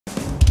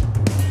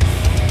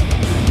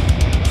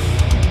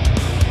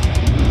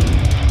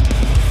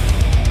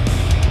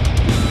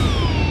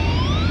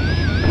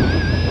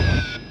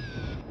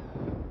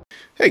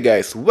Hey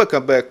guys,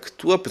 welcome back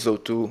to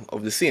episode 2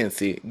 of the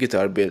CNC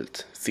Guitar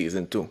Build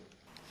Season 2.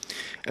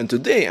 And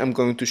today I'm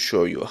going to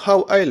show you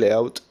how I lay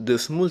out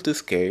this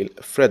multiscale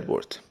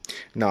fretboard.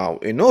 Now,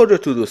 in order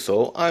to do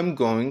so, I'm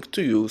going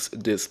to use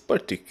this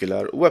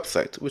particular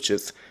website, which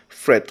is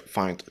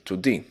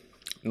FretFind2D.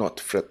 Not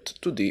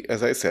Fret2D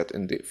as I said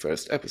in the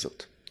first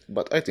episode.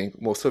 But I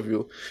think most of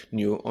you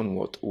knew on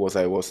what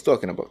I was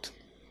talking about.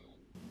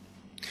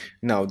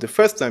 Now, the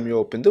first time you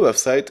open the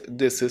website,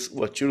 this is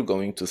what you're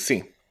going to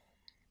see,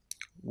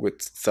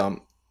 with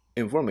some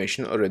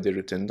information already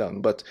written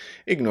down, but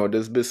ignore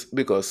this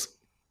because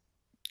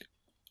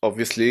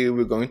obviously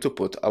we're going to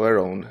put our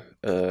own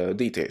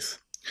details.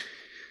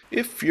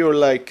 If you're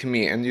like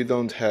me and you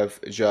don't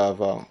have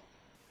Java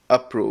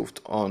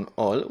approved on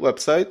all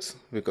websites,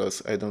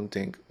 because I don't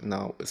think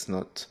now it's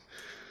not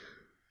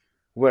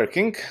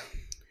working,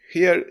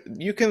 here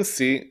you can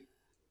see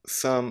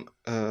some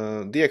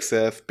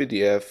DXF,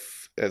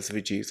 PDF,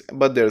 SVGs,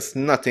 but there's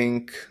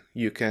nothing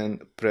you can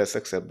press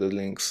except the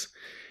links,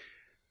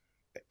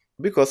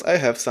 because I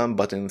have some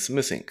buttons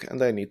missing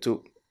and I need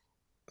to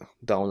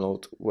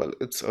download. Well,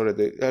 it's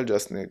already, I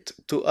just need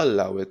to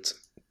allow it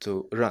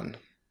to run.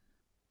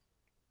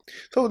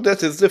 So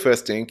that is the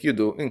first thing you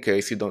do in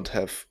case you don't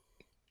have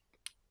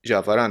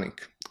Java running.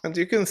 And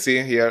you can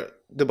see here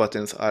the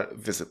buttons are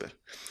visible.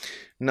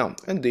 Now,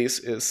 and this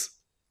is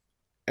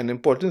an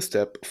important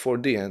step for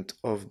the end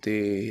of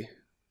the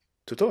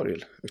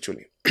tutorial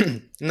actually.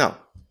 Now,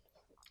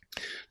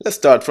 let's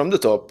start from the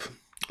top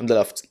on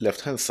the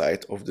left hand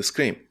side of the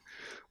screen.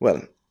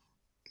 Well,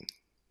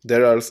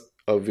 there are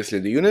obviously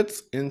the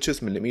units,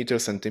 inches,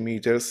 millimeters,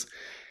 centimeters,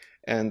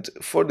 and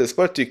for this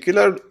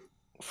particular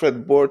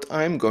fretboard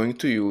I'm going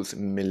to use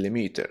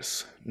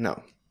millimeters.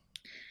 Now,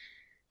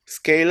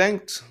 scale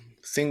length,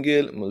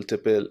 single,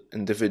 multiple,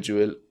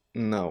 individual.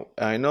 Now,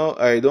 I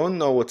don't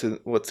know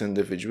what's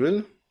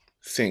individual.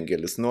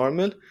 Single is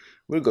normal.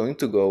 We're going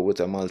to go with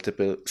a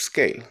multiple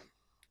scale.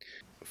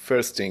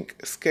 First thing,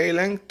 scale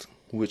length,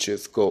 which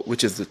is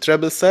the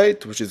treble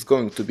side, which is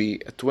going to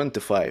be a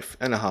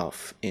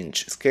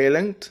 25.5-inch scale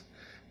length.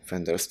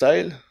 Fender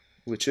style,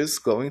 which is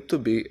going to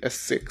be a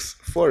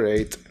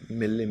 648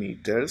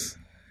 millimeters.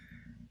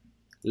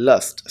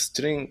 Last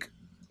string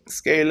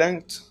scale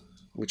length,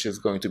 which is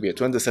going to be a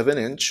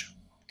 27-inch,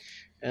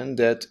 and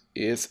that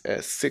is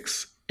a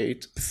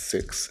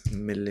 686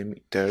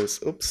 millimeters.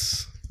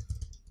 Oops.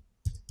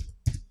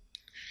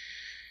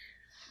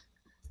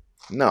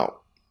 Now,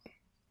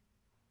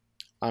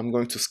 I'm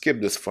going to skip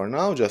this for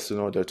now, just in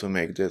order to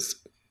make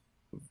this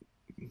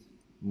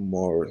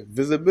more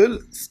visible.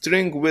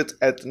 String width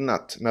at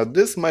nut. Now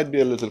this might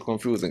be a little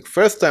confusing.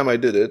 First time I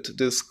did it,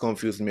 this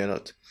confused me a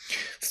lot.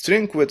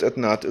 String width at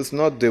nut is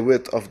not the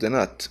width of the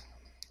nut,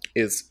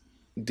 is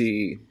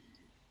the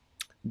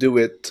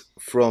width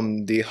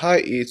from the high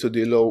E to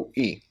the low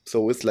E.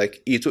 So it's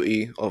like E to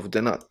E of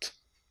the nut.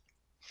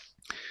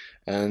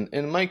 And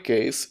in my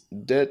case,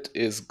 that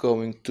is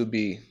going to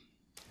be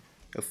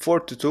a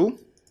 42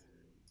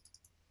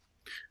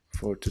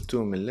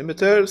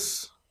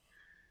 millimeters.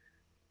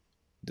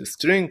 The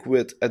string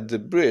width at the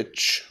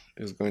bridge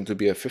is going to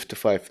be a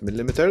 55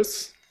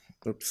 millimeters.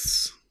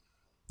 Oops.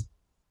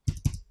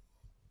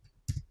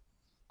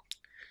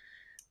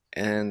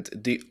 And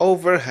the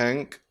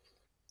overhang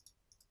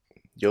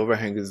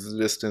is the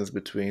distance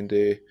between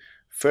the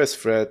first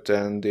fret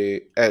and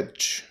the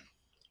edge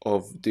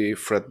of the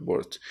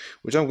fretboard,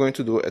 which I'm going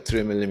to do a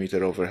 3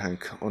 millimeter overhang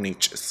on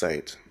each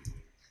side.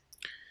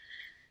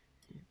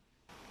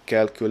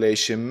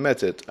 Calculation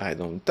method I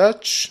don't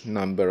touch.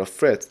 Number of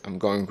frets, I'm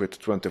going with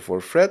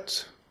 24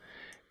 fret,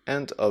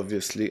 and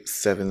obviously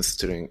 7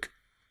 string.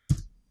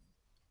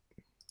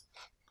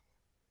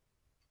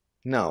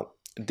 Now,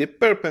 the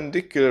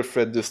perpendicular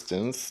fret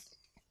distance,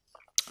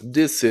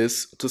 this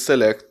is to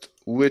select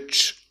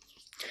which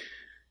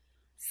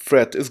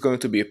fret is going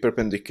to be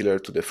perpendicular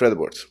to the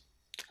fretboard.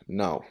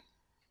 Now,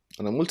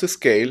 on a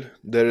multiscale,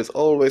 there is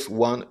always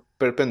one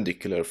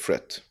perpendicular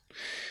fret.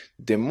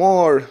 The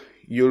more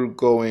you're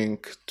going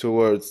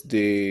towards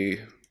the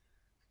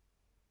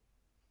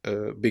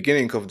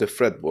beginning of the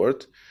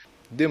fretboard,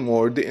 the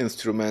more the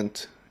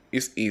instrument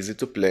is easy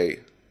to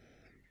play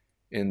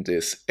in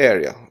this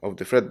area of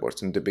the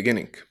fretboard in the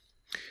beginning.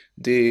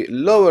 The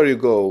lower you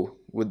go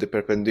with the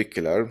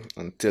perpendicular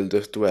until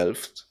the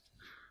 12th,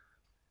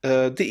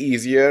 the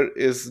easier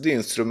is the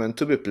instrument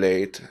to be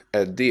played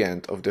at the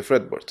end of the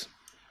fretboard.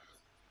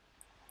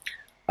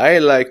 I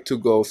like to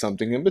go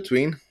something in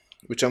between,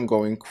 which I'm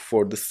going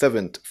for the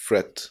 7th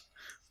fret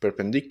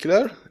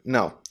perpendicular.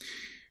 Now,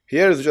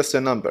 here is just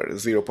a number,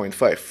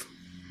 0.5.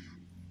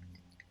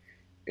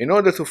 In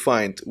order to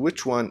find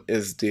which one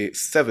is the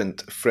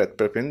 7th fret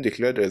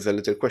perpendicular, there is a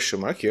little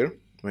question mark here.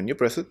 When you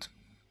press it,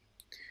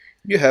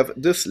 you have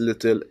this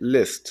little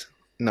list.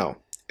 Now,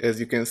 as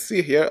you can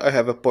see here, I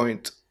have a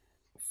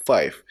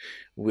 0.5,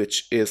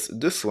 which is,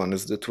 this one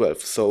is the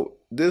 12th. So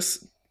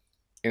this,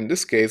 in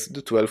this case,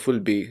 the 12 will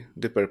be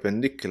the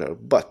perpendicular,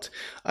 but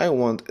I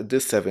want the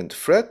 7th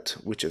fret,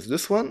 which is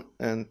this one,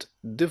 and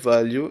the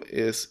value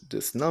is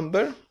this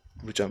number,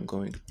 which I'm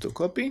going to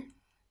copy,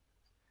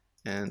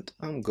 and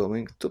I'm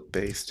going to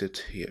paste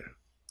it here.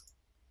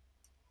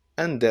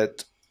 And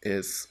that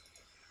is,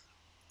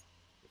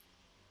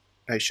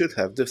 I should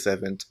have the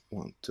 7th,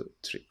 1, 2,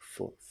 3,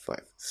 4, 5,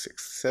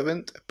 6,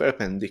 7th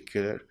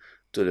perpendicular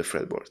to the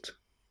fretboard.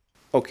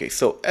 Okay,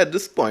 so at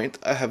this point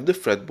I have the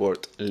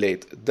fretboard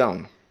laid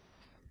down.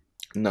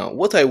 Now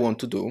what I want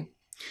to do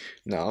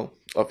now,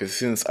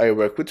 obviously since I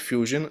work with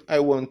Fusion, I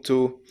want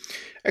to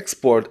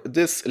export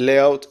this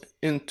layout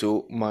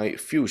into my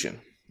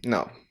Fusion.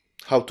 Now,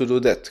 how to do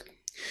that?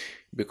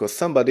 Because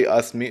somebody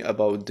asked me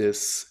about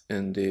this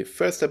in the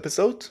first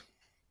episode.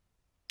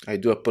 I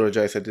do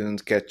apologize I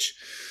didn't catch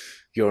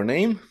your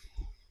name,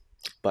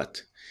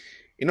 but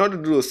in order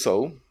to do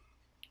so,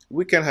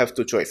 we can have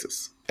two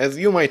choices. As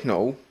you might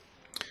know,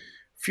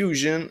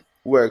 Fusion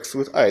works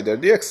with either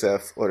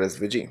DXF or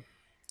SVG,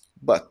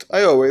 but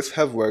I always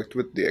have worked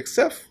with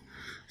DXF,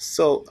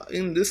 so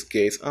in this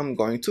case I'm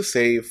going to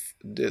save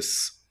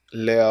this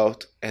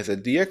layout as a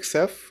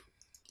DXF,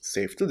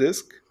 save to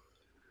disk.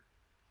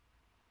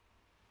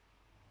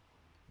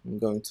 I'm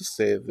going to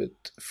save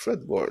it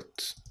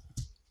fretboard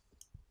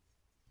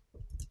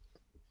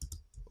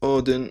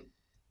Odin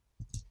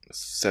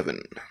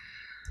 7.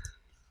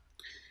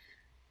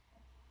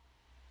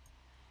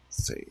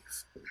 Save.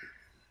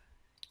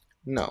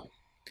 Now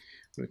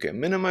we can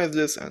minimize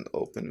this and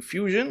open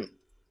Fusion.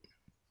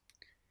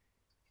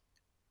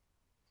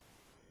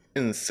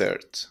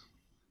 Insert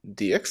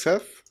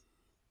DXF.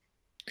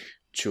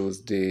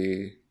 Choose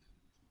the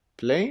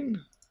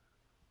plane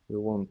we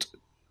want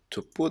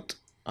to put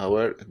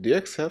our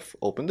DXF.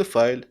 Open the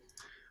file.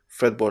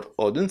 Fretboard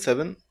Odin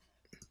 7.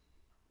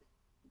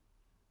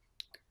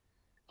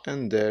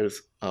 And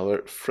there's our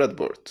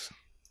fretboard.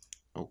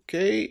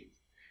 Okay.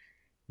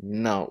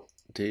 Now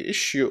the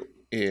issue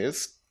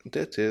is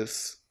that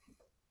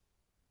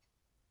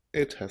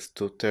it has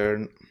to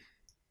turn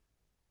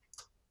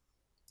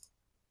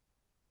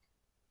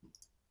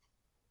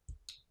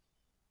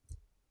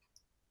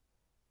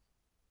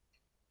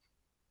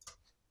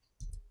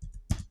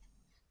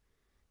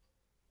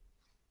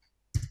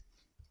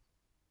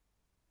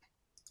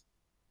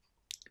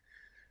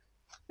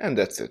and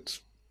that's it.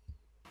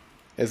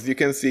 As you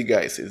can see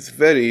guys, it's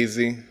very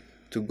easy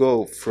to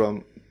go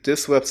from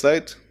this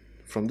website,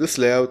 from this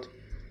layout,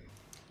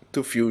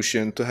 to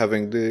Fusion, to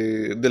having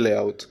the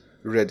layout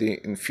ready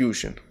in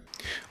Fusion.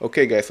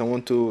 Okay guys, I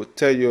want to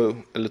tell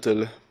you a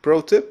little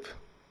pro tip.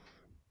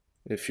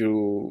 If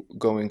you're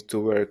going to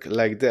work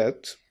like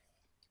that,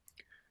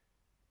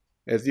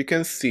 as you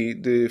can see,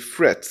 the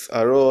frets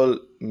are all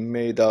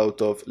made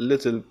out of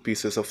little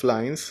pieces of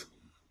lines,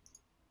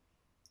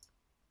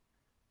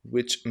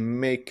 which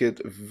make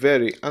it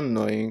very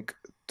annoying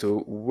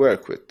to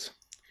work with.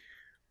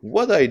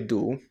 What I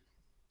do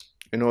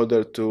in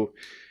order to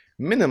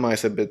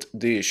minimize a bit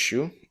the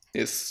issue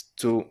is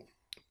to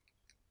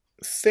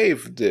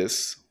save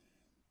this,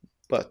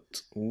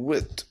 but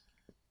with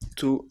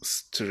 2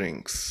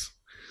 strings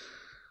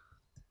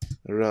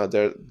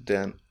rather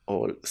than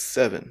all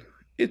 7.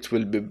 It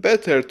will be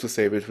better to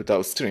save it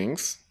without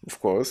strings, of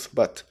course,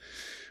 but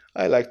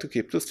I like to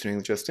keep 2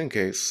 strings just in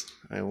case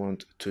I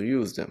want to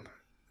use them.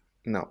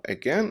 Now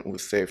again, we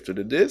save to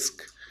the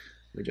disk.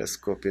 We just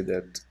copy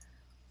that,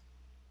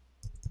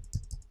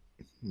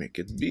 make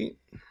it B.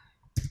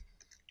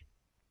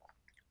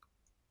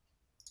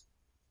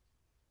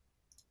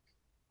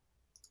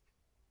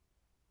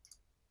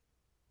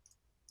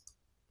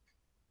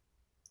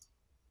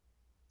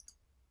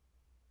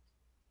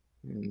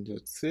 And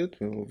that's it,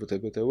 we move it a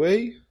bit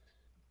away.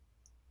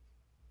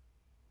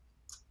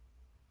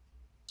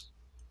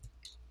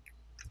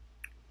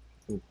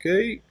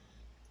 Okay.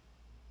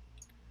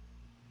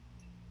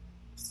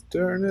 Let's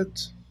turn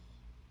it.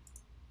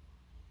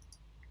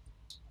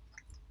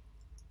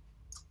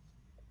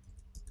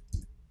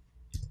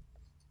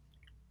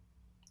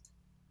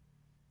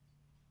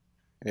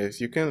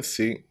 As you can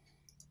see,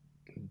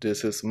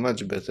 this is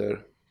much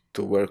better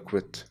to work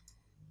with.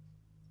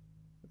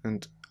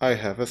 And I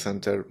have a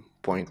center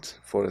point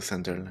for a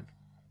center line.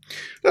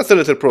 That's a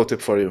little pro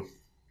tip for you.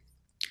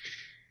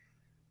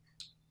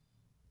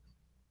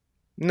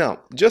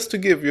 Now, just to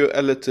give you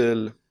a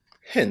little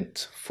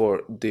hint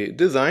for the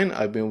design,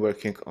 I've been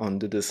working on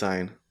the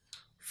design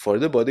for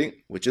the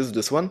body, which is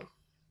this one.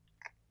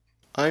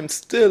 I'm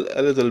still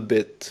a little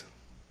bit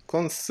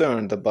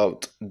concerned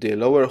about the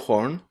lower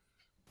horn.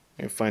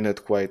 I find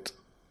it quite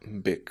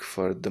big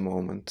for the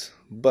moment,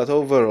 but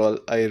overall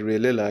I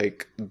really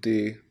like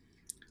the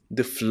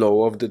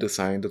flow of the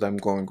design that I'm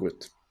going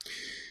with.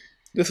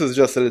 This is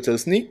just a little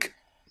sneak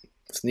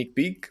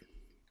peek,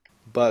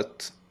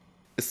 but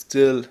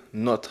still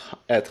not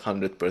at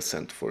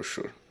 100% for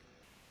sure.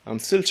 I'm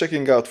still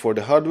checking out for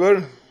the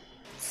hardware,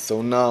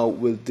 so now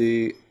with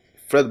the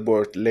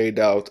fretboard laid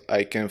out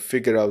I can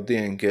figure out the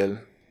angle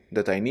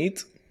that I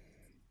need,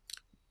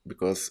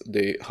 because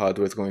the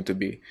hardware is going to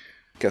be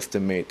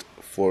custom made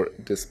for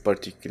this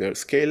particular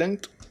scale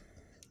length.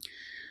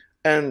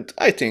 And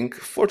I think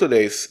for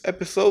today's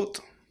episode,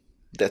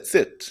 that's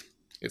it.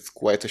 It's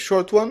quite a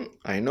short one,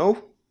 I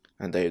know.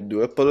 and I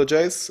do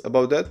apologize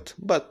about that,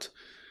 but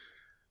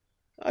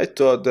I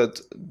thought that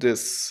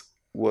this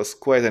was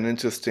quite an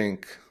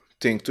interesting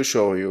thing to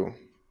show you,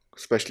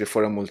 especially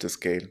for a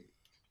multiscale.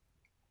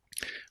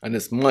 And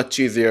it's much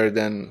easier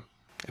than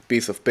a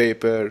piece of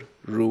paper,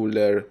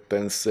 ruler,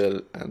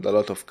 pencil, and a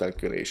lot of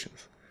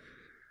calculations.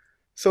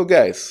 So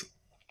guys,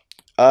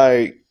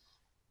 I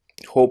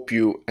hope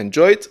you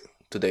enjoyed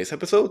today's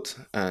episode,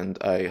 and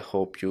I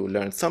hope you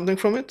learned something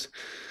from it.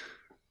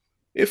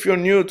 If you're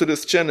new to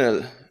this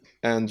channel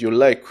and you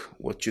like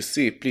what you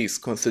see, please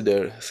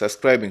consider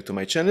subscribing to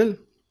my channel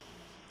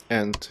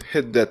and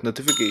hit that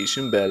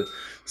notification bell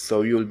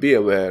so you'll be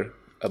aware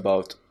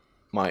about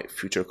my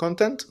future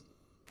content.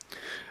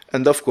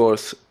 And of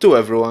course, to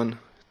everyone,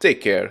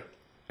 take care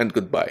and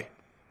goodbye.